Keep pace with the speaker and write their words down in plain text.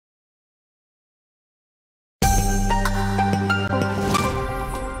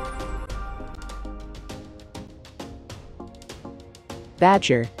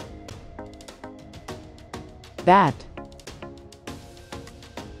Badger, bat,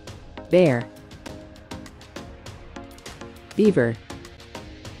 bear, beaver,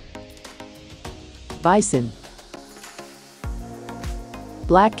 bison,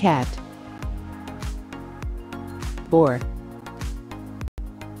 black cat, boar,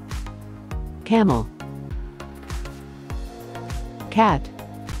 camel, cat,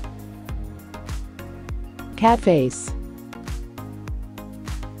 cat face,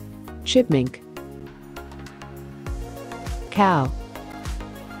 chipmunk, cow,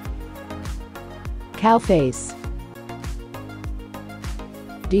 cow face,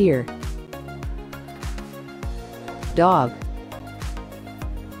 deer, dog,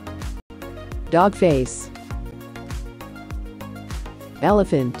 dog face,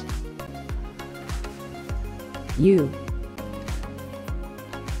 elephant, ewe,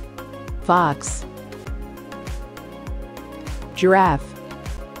 fox, giraffe,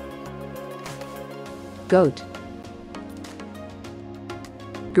 goat,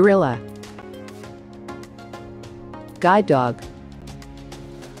 gorilla, guide dog,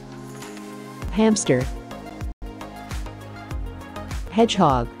 hamster,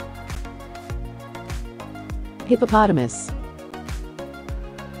 hedgehog, hippopotamus,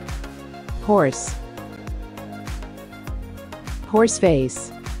 horse, horse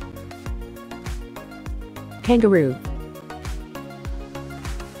face, kangaroo,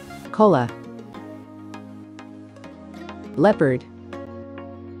 koala, leopard,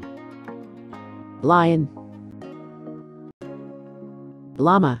 lion,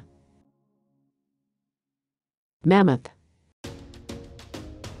 llama, mammoth,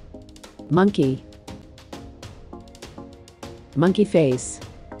 monkey, monkey face,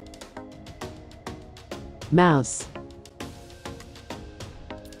 mouse,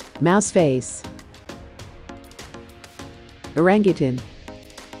 mouse face, orangutan,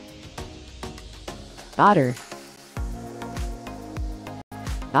 otter,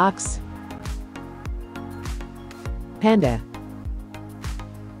 ox, panda,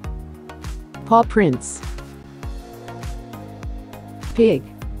 paw prints, pig,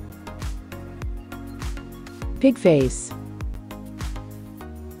 pig face,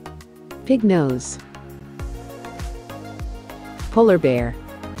 pig nose, polar bear,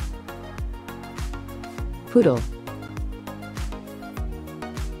 poodle,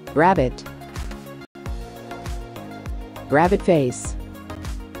 rabbit, rabbit face,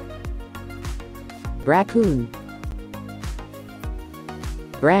 raccoon,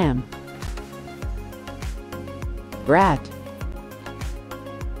 ram, rat,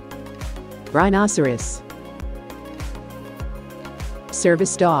 rhinoceros,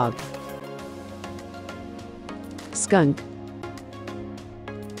 service dog, skunk,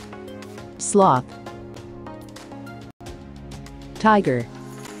 sloth, tiger,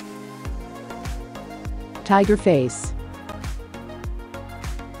 tiger face,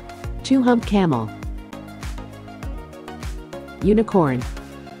 two-hump camel, unicorn,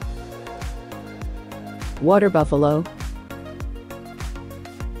 water buffalo,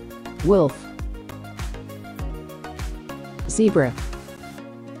 wolf, zebra,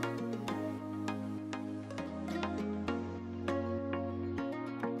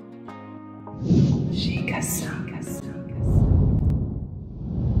 Jecasa.